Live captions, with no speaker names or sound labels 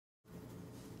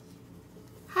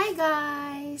Hi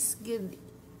guys! Good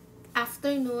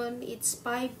afternoon. It's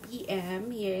 5 p.m.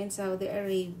 here in Saudi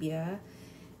Arabia.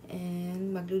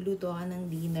 And magluluto ako ng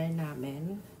dinner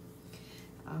namin.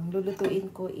 Ang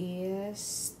lulutuin ko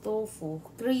is tofu.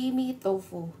 Creamy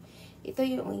tofu. Ito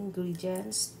yung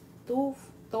ingredients.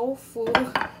 Tofu.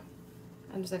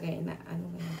 Ano sa kaya na?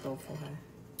 Ano kaya tofu ha?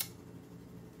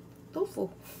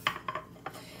 Tofu.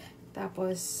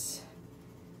 Tapos,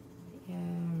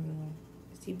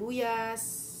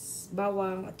 sibuyas,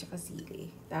 bawang, at saka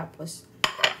sili. Tapos,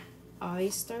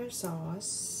 oyster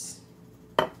sauce.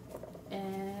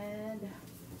 And,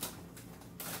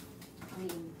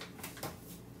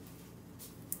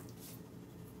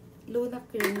 Luna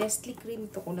cream, Nestle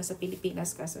cream to kung nasa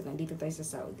Pilipinas kaso nandito tayo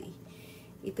sa Saudi.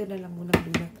 Ito na lang muna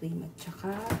Luna cream at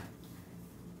saka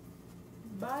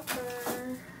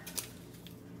butter.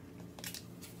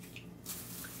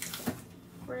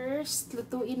 First,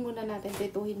 lutuin muna natin,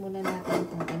 prituhin muna natin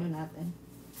itong ano natin.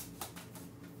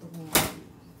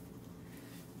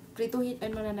 Prituhin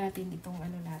muna natin itong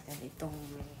ano natin, itong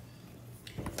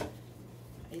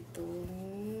wait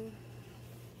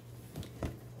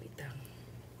lang.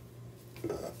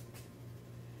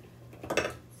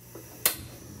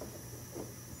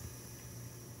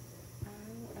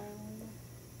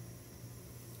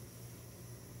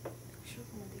 Sure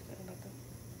kung hindi ka na ito.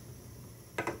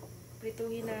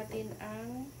 Prituhin natin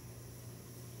ang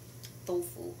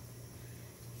tofu.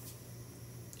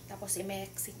 Tapos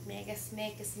i-mekis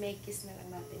na lang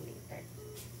natin later.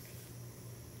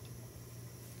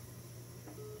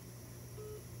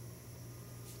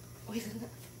 Wait na.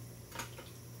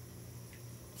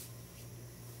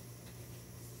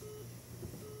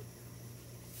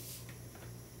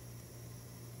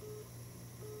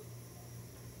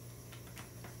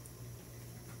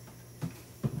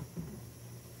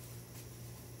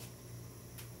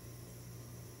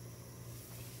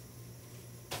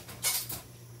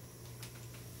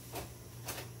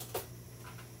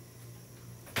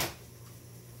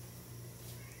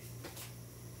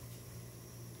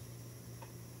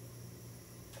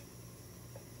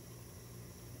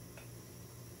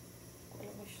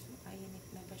 Ayunit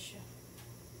na ba siya?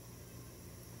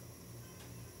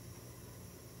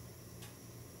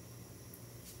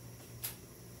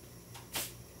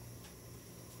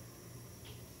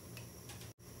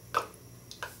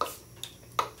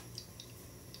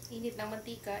 Init ng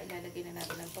mantika, ilalagay na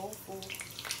natin ang tofu.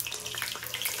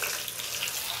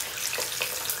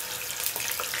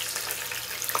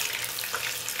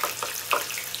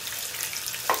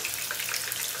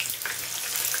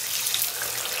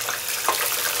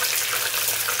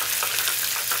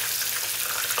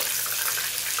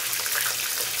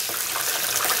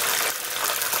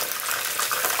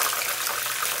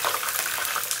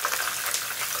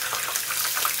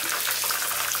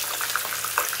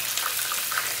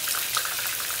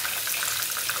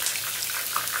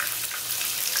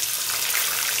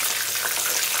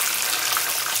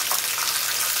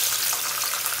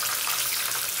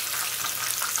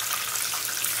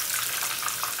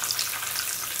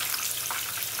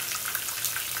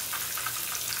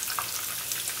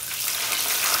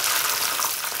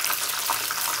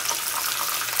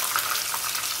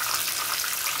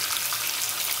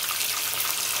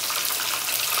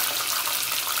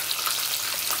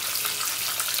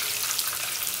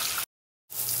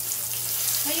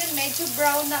 Ngayon, medyo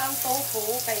brown na ang tofu,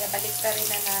 kaya baliktarin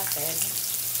na natin.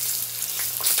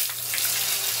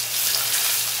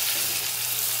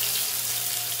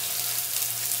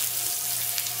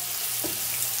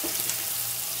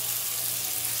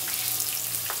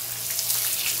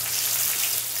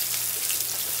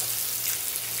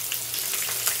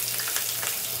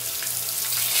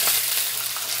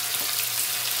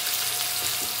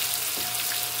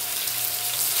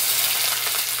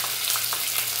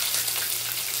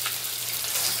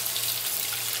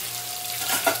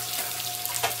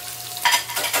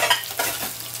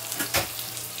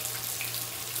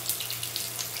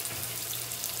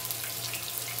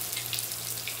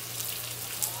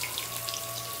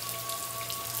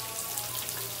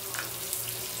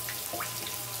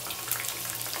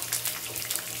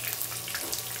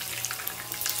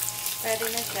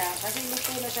 Pwede na siya. Kasi luto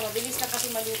na siya. Mabilis na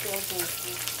kasi maluto ang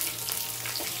tofu.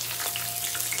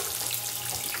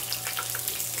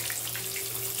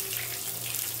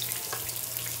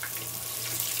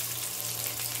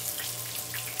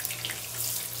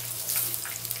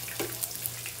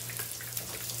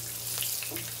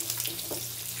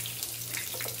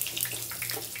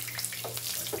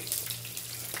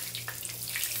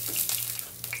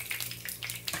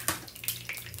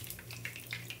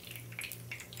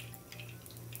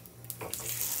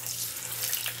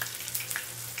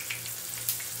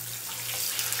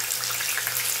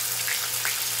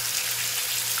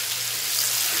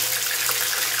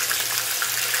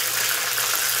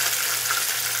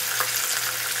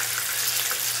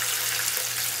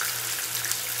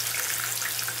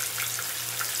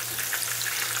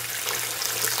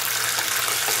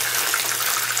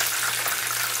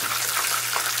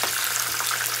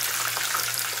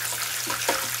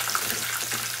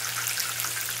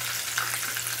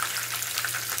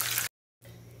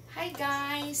 Hi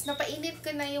guys! Napainit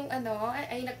ko na yung ano,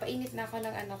 ay nagpainit na ako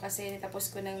ng ano kasi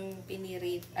tapos ko nang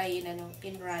pinirit, ay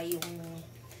pinry yung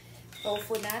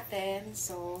tofu natin.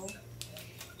 So,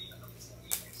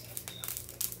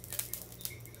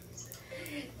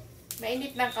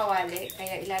 mainit ng kawali,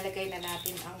 kaya ilalagay na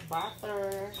natin ang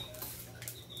butter.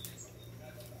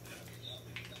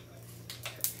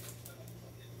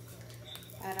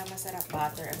 Para masarap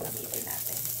butter ang gamitin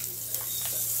natin.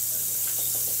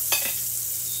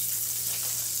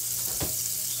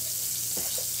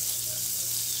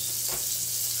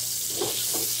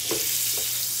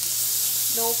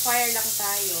 Low fire lang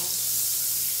tayo.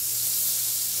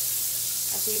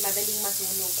 Kasi madaling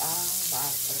masunog ang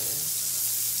butter.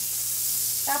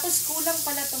 Tapos kulang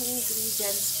pala tong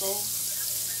ingredients ko.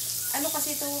 Ano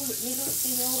kasi ito,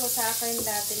 tinuro sa akin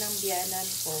dati ng biyanan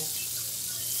ko.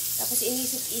 Tapos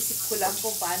inisip-isip ko lang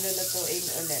kung paano lutuin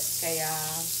ulit. Kaya,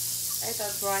 ito,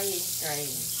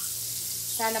 trying.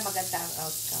 Sana maganda ang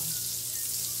outcome.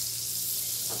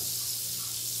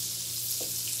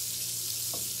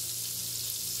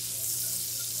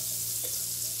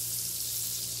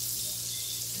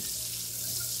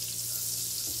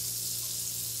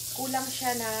 Kulang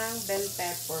siya ng bell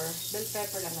pepper. Bell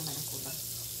pepper lang naman ang kulang.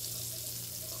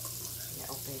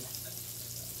 Yeah, okay lang.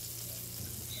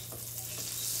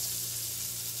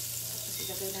 Tapos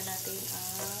ilagay na natin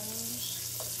ang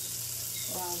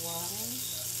bawang.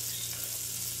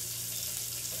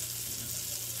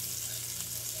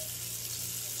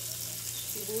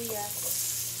 Sibuyas.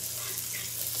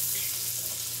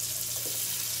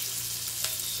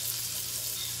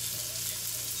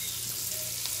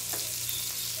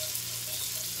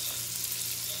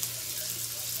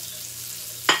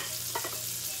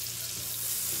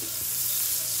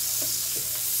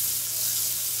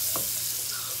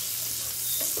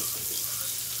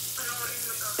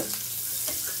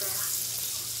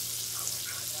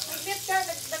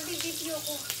 Nag-video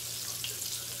ko.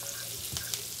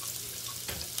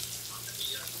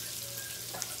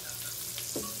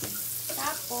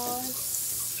 Tapos,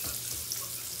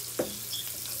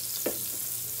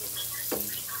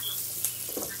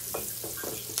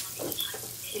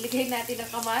 iligay natin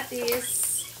ang kamatis.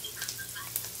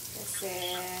 Kasi,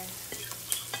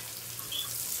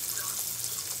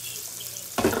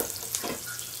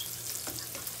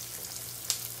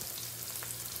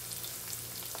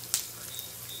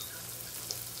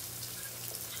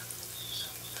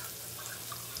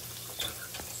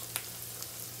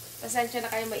 pasensya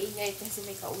na kayo maingay kasi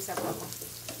may kausap ako.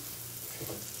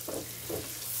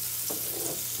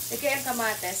 Lagay ang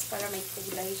kamates para may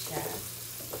kulay siya.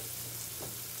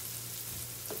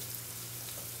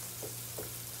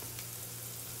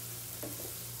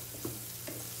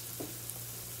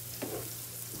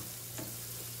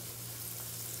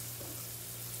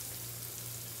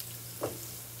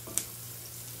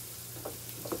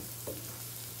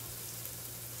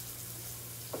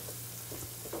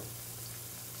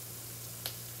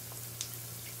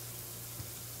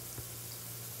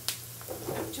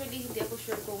 Actually, hindi ako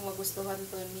sure kung magustuhan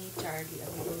to ni Charlie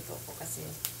ang luto ko kasi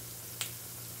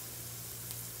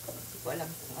hindi ko alam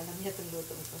kung alam niya itong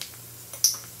luto ko.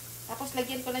 Tapos,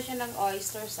 lagyan ko na siya ng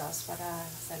oyster sauce para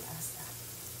sa lasa.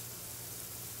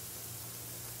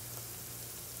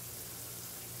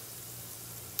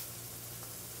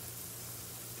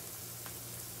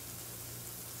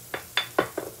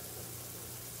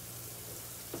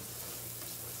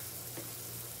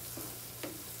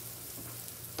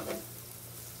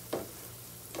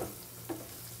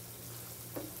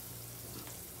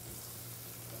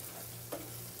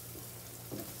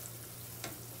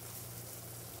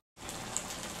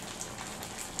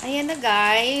 Ayan na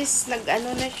guys,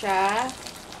 nag-ano na siya.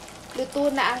 Luto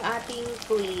na ang ating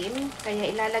cream. Kaya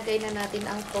ilalagay na natin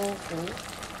ang tofu.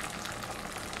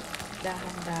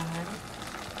 Dahan-dahan.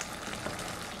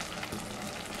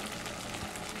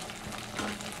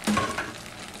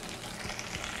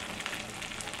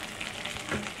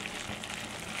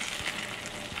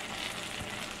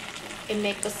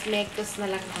 I-mekos-mekos na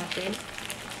lang natin.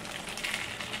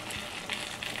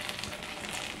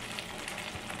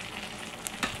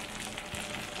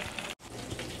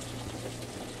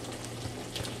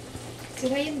 So,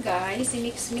 ngayon guys,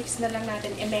 i-mix-mix na lang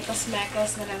natin,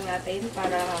 i-mekos-mekos na lang natin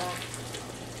para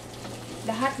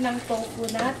lahat ng tofu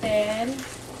natin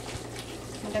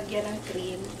malagyan ng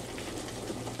cream.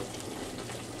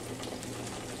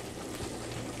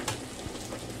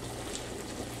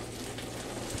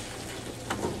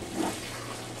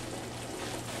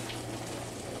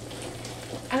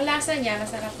 Ang lasa niya,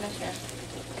 masarap na siya.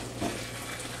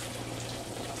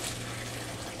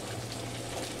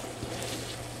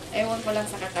 Ewan ko lang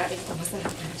sa kakain ko,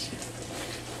 masarap na siya.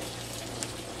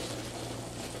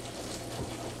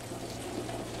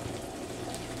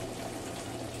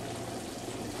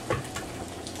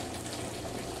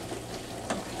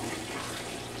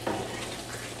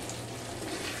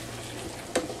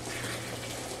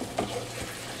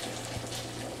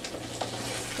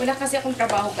 Wala kasi akong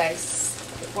trabaho, guys.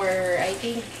 For, I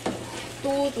think,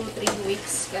 2 to 3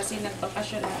 weeks. Kasi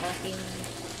nagbakasyon ang aking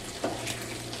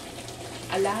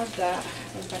alaga,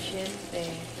 ng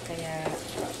pasyente. Kaya,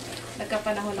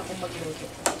 nagkapanahon akong magluto.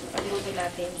 Pagluto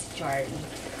natin si Charlie.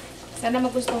 Sana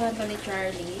magustuhan to ni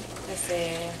Charlie.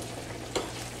 Kasi,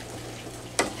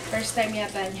 first time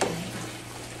yata niya.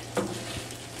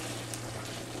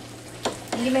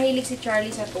 Hindi mahilig si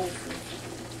Charlie sa tofu.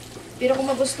 Pero kung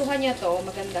magustuhan niya to,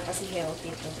 maganda kasi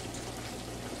healthy to.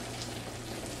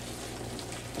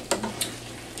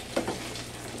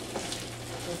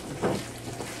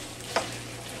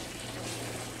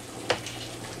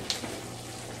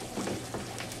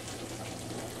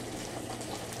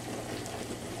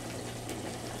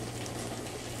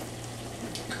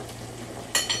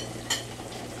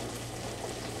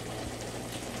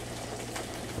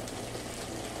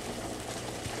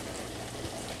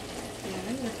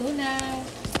 Ito na.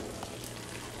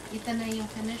 Ito na yung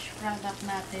finished product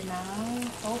natin ng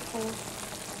tofu.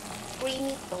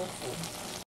 Creamy tofu.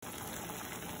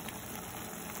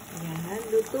 Ayan.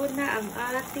 Luto na ang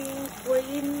ating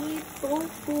creamy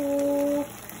tofu.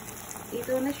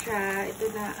 Ito na siya. Ito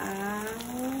na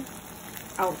ang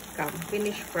outcome.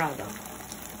 Finished product.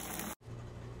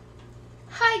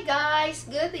 Hi guys!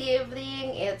 Good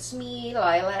evening! It's me,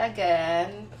 Lila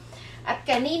again. At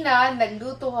kanina,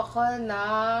 nagluto ako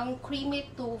ng creamy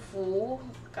tofu.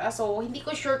 Kaso, hindi ko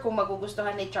sure kung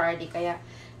magugustuhan ni Charlie. Kaya,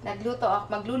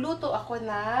 magluluto ako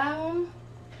ng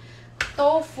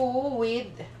tofu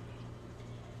with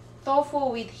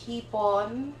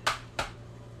hipon.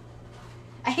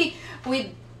 Ay,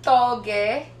 with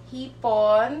toge,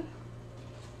 hipon,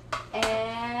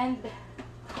 and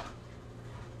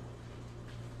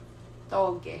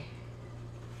toge.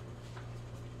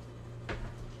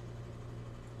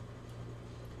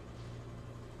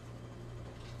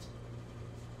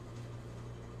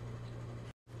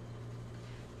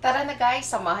 Tara na guys,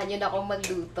 samahan nyo na akong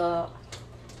magluto.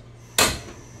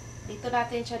 Dito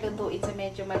natin siya lutuin sa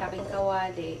medyo malaking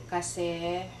kawali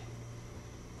kasi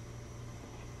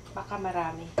baka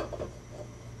marami.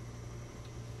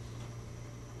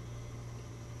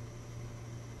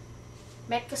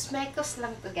 Mekos-mekos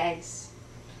lang to guys.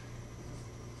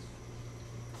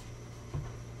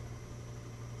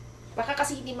 Baka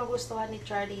kasi hindi magustuhan ni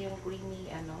Charlie yung creamy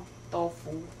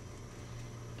tofu.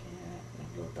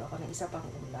 Nagluto ako ng isa pang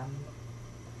ulam.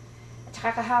 At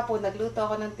saka kahapon, nagluto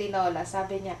ako ng tinola.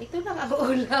 Sabi niya, ito lang ang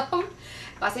ulam.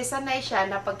 Kasi sanay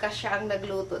siya na pagka siya ang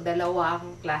nagluto,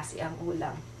 dalawang klase ang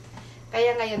ulam.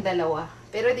 Kaya ngayon dalawa.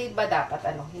 Pero di ba dapat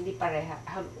hindi pareha.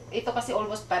 Ito kasi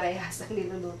almost parehas ang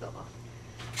niluluto ko.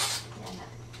 Yan na.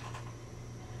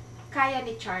 Kaya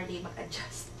ni Charlie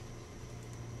mag-adjust.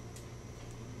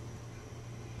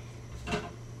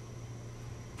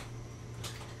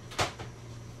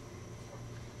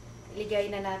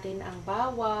 Iligay na natin ang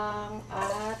bawang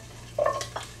at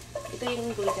ito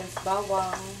yung ingredients,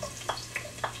 bawang,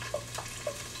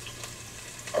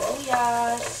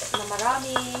 sibuyas na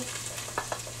marami,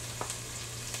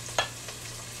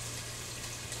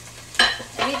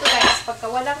 dito guys, pagka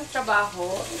walang trabaho,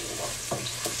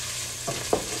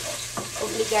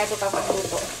 obligado ka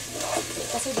magluto.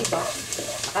 Kasi diba,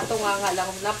 nakatunga nga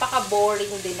lang,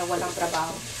 napaka-boring din na walang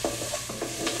trabaho.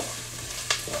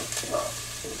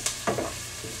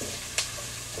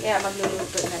 Kaya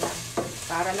magluluto na lang.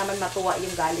 Para naman matuwa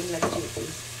yung galing ng duty.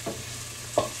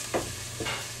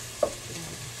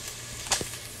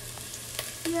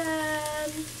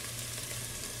 Yan.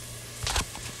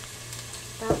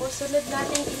 Tapos sunod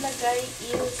natin ilagay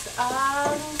is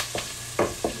ang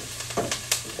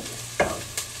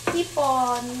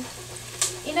hipon.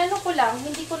 Inano ko lang,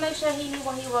 hindi ko lang siya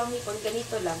hiniwang-hiwang hipon.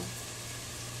 Ganito lang.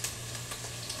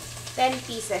 10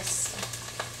 pieces.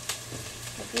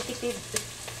 Nagtitipid.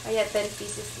 Kaya 10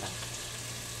 pieces lang.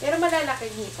 Pero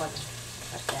malalaking hipon.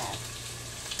 At that.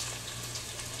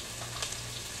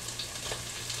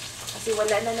 Kasi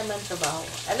wala na naman trabaho.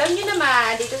 Alam niyo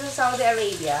naman, dito sa Saudi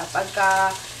Arabia,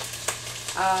 pagka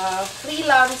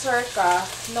freelancer ka,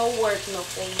 no work, no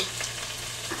pay.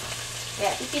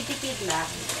 Kaya tipid-tipid lang.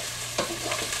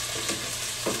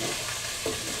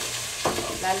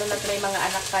 Lalo na may mga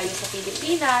anak tayo sa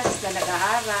Pilipinas na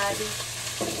nag-aaral.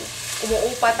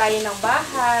 Umuupa tayo ng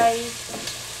bahay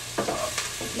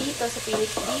dito sa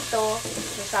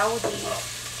Saudi.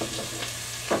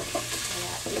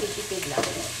 Kaya, tipid-tipid lang.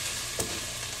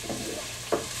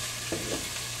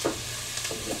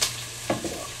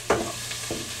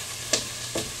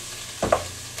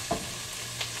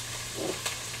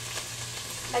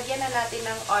 Lagyan na natin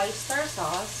ng oyster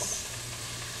sauce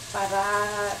para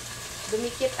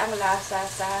dumikit ang lasa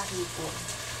sa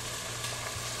hipon.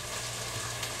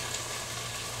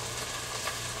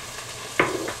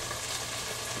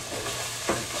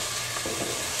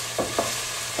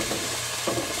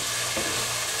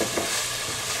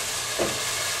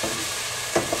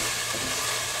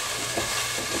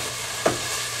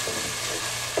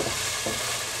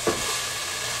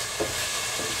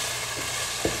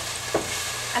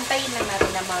 Antayin lang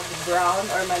natin na mag-brown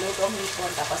or maluto ang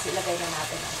hipon, tapos ilagay na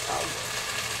natin ang toyo.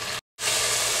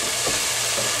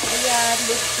 Ayan,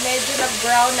 medyo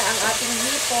nag-brown na ang ating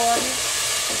hipon.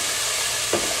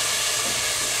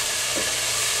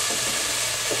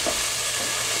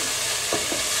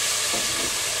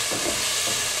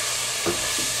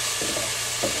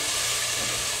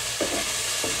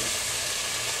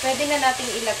 Pwede na natin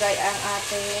ilagay ang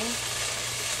ating,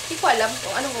 hindi ko alam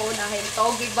kung anong uunahin,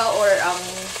 togi ba or ang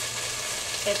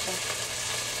eto.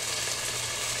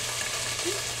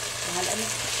 Bahala na.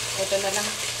 Ito na lang.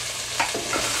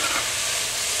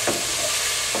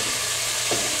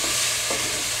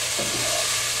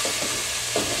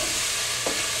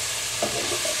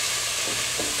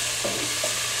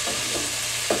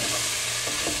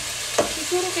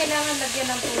 Siguro kailangan lagyan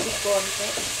ng tubig konti.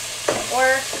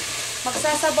 Or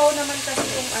magsasabaw naman kasi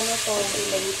yung togi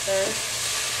later.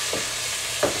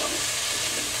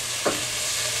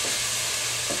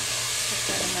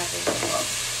 Magsasabaw natin.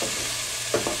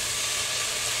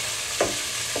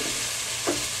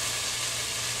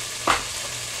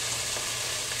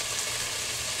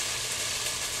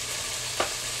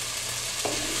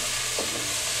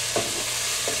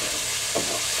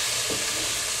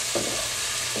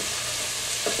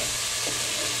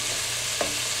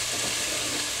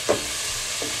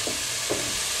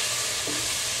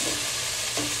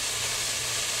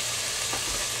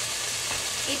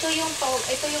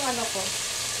 Ito yung ano ko.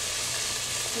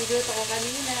 Niluto ko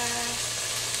kanina.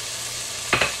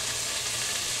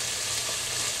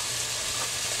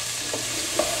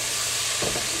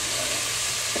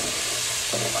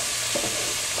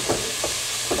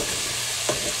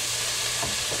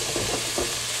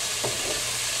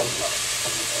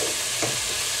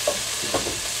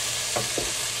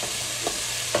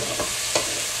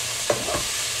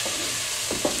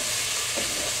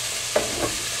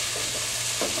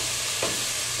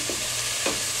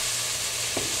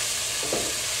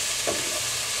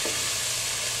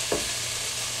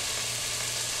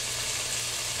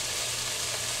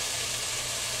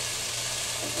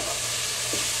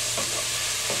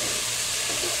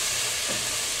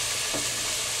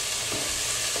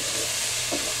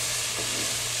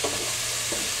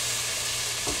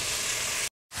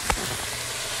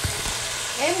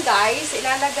 And guys,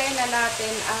 ilalagay na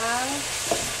natin ang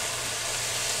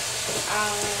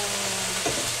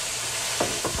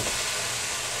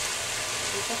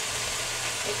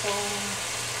itong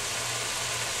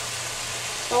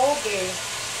toge.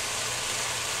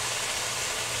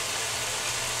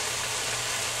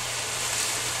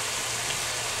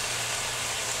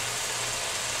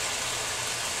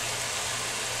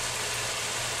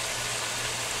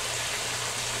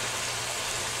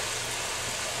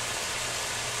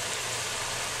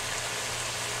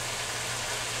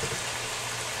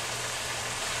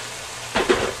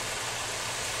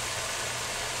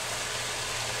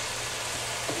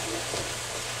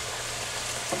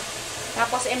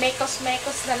 Tapos,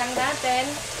 mekos-mekos na lang natin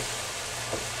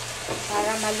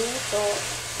para maluto.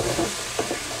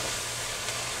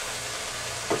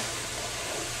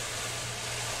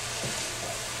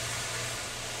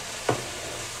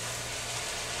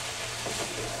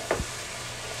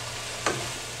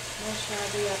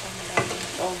 Masyado yata madami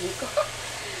yung togi ko.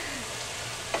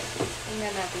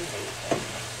 Tingnan natin later.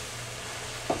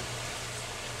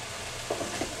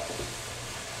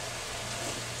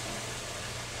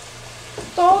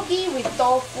 Togi with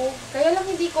tofu. Kaya lang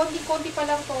hindi konti-konti pa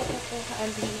lang tofu ko.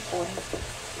 Ang hipon.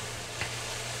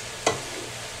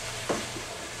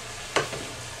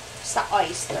 Sa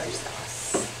oyster sauce.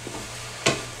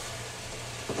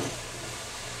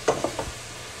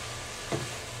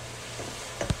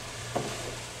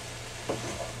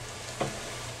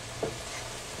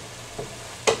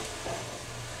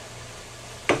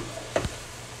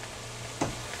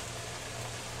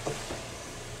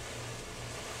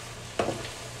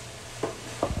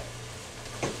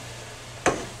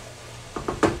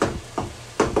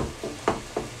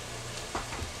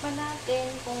 natin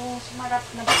kung sumarap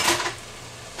na ba.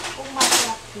 Kung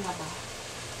masarap na ba.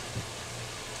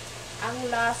 Ang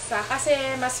lasa. Kasi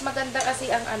mas maganda kasi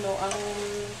ang ano, ang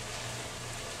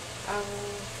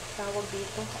tawag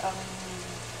dito,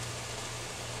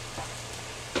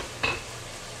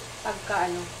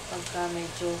 pagka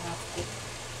medyo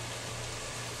half-cook.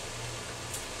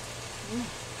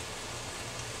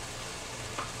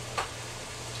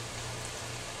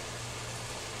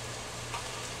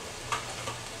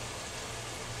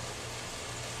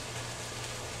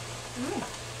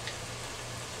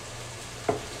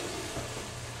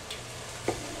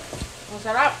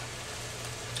 Masarap.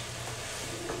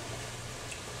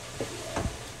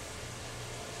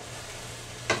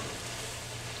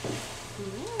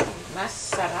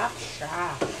 Masarap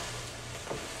siya.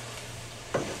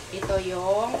 Ito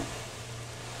yung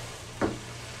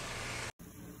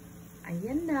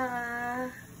ayan na.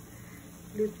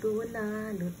 Luto na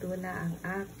ang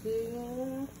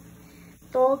aking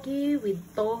togi with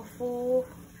tofu,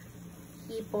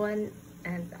 hipon,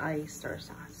 and oyster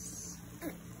sauce.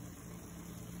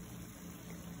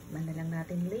 Manalang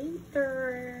natin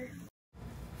later.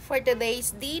 For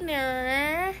today's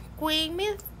dinner,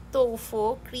 creamy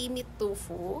tofu,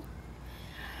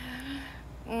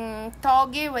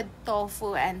 togi with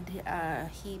tofu and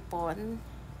hipon,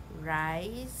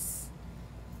 rice,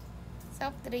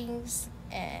 soft drinks,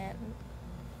 and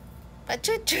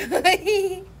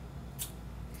pachuchoy.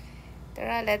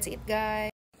 Tara, let's eat,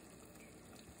 guys.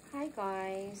 Hi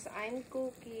guys, I'm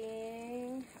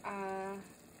cooking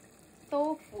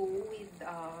tofu with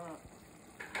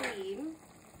cream.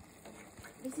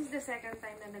 This is the second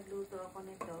time na nagluto ako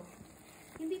nito.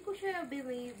 Hindi ko siya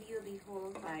binreview the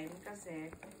whole time kasi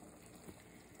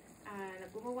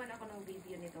gumawa na ako ng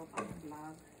video nito pang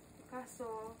vlog.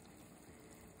 Kaso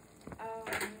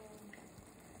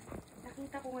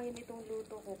nakita ko ngayon itong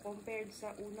luto ko compared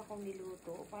sa una kong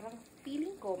niluto. Parang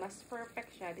feeling ko mas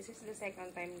perfect siya. This is the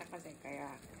second time na kasi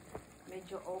kaya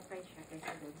medyo okay siya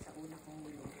kaysa doon sa una kong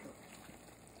niluto.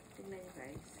 Tingnan nyo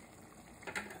guys.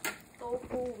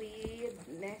 Tofu with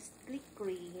Nestle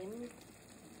cream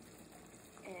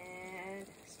and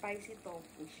spicy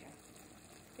tofu siya.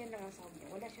 Yan lang ang sahog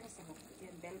niya. Wala siyang sahog.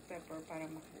 Yan, bell pepper para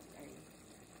makulay.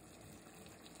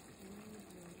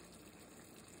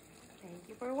 Thank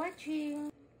you for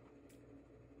watching.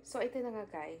 So, ito na nga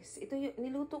guys. Ito yung,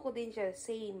 niluto ko din siya.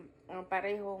 Same.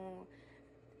 Parehong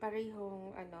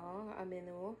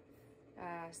menu.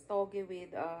 Togi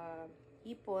with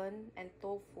hipon and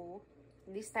tofu.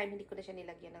 This time, hindi ko na siya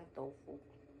nilagyan ng tofu.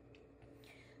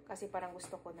 Kasi parang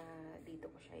gusto ko na dito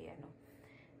ko siya yan.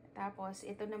 Tapos,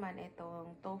 ito naman,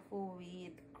 itong tofu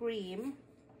with cream.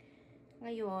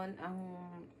 Ngayon,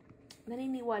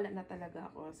 naniniwala na talaga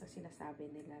ako sa sinasabi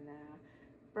nila na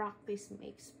practice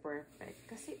makes perfect.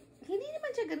 Kasi, hindi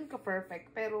naman siya ganun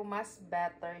ka-perfect, pero mas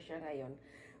better siya ngayon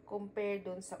compared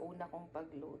dun sa una kong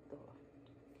pagluto.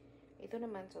 Ito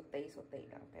naman, sotay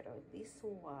lang. Pero this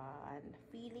one,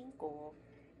 feeling ko,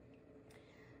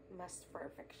 mas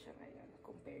perfect siya ngayon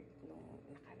compared nung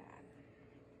nakaraan.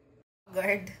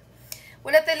 Guard.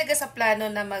 Wala talaga sa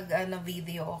plano na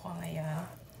mag-video ako ngayon.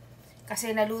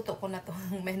 Kasi naluto ko na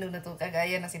itong menu na to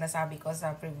kagaya na sinasabi ko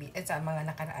sa sa mga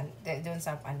nakaraan. Doon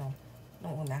sa nung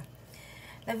una.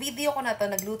 Na-video ko na to,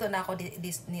 nagluto na ako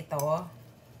nito.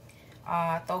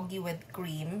 Togi with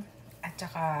cream. At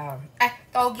saka,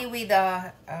 togi with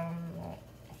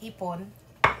hipon.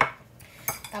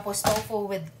 Tapos tofu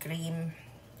with cream.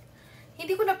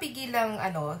 Hindi ko napigilang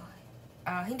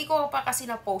hindi ko pa kasi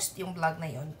na-post yung vlog na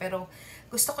yon, pero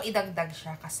gusto ko idagdag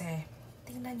siya kasi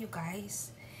tingnan nyo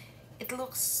guys, it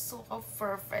looks so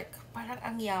perfect. Parang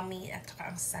ang yummy at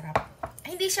saka ang sarap.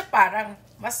 Hindi siya parang,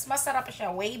 mas masarap siya,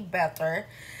 way better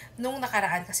nung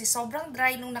nakaraan kasi sobrang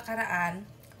dry nung nakaraan.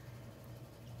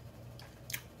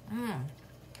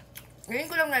 Ngayon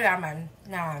ko lang nalaman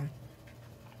na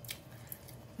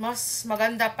mas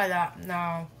maganda pala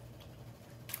na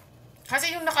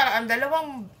kasi yung nakaraan,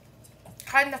 dalawang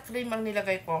can na cream ang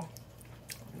nilagay ko.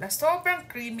 Na sobrang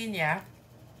creamy niya.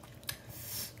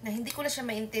 Na hindi ko na siya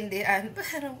maintindihan.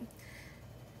 Pero,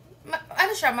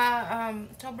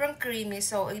 sobrang creamy.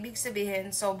 So, ibig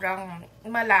sabihin, sobrang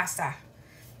malasa.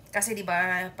 Kasi, di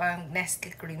ba, pang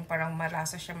Nestle cream, parang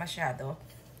malasa siya masyado.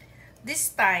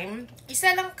 This time,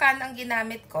 isa lang can ang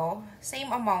ginamit ko.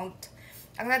 Same amount.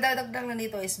 Ang nadadagdag na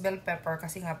nito is bell pepper.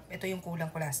 Kasi nga, ito yung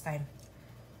kulang ko last time.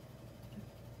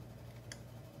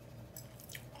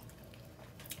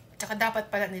 Tsaka dapat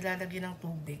pala nilalagyan ng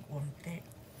tubig. Unti.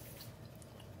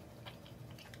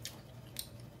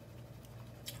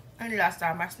 Ang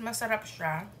lasa, mas masarap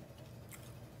siya.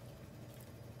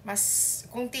 Mas,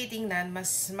 kung titingnan,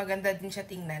 mas maganda din siya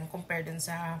tingnan compare dun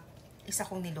sa isa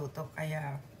kong niluto.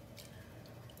 Kaya,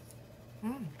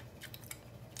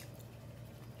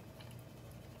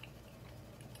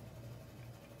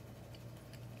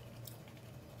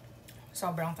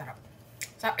 sobrang sarap.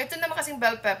 So, ito naman kasing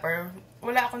bell pepper,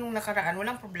 wala ako nung nakaraan,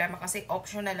 walang problema kasi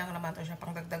optional lang naman to siya,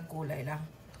 pang dagdag gulay lang.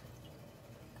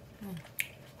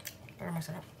 Pero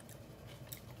masarap.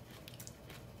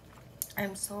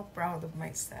 I'm so proud of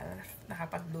myself.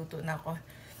 Nakapagluto na ako.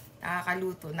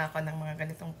 Nakakaluto na ako ng mga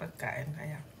ganitong pagkain.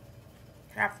 Kaya,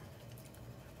 sarap.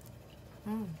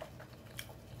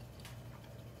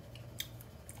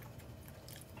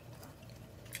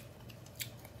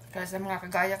 Kaya sa mga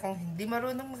kagaya kong hindi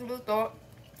marunong magluto,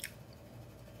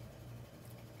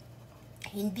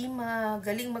 hindi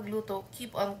magaling magluto,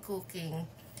 keep on cooking.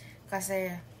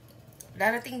 Kasi,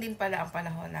 darating din pala ang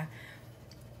panahon na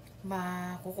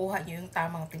makukuha nyo yung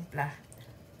tamang timpla.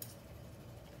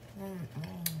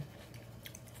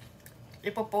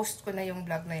 Ipopost ko na yung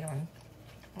vlog na yon,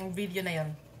 yung video na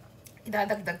yon.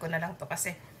 Idadagdag ko na lang to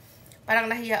kasi parang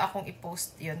nahiya akong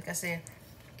i-post yun kasi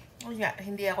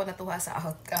hindi ako natuwa sa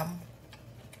outcome.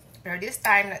 Pero this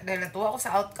time, dahil natuwa ako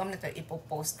sa outcome nito,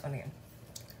 ipopost ko na yun.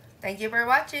 Thank you for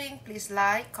watching. Please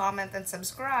like, comment, and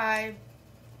subscribe.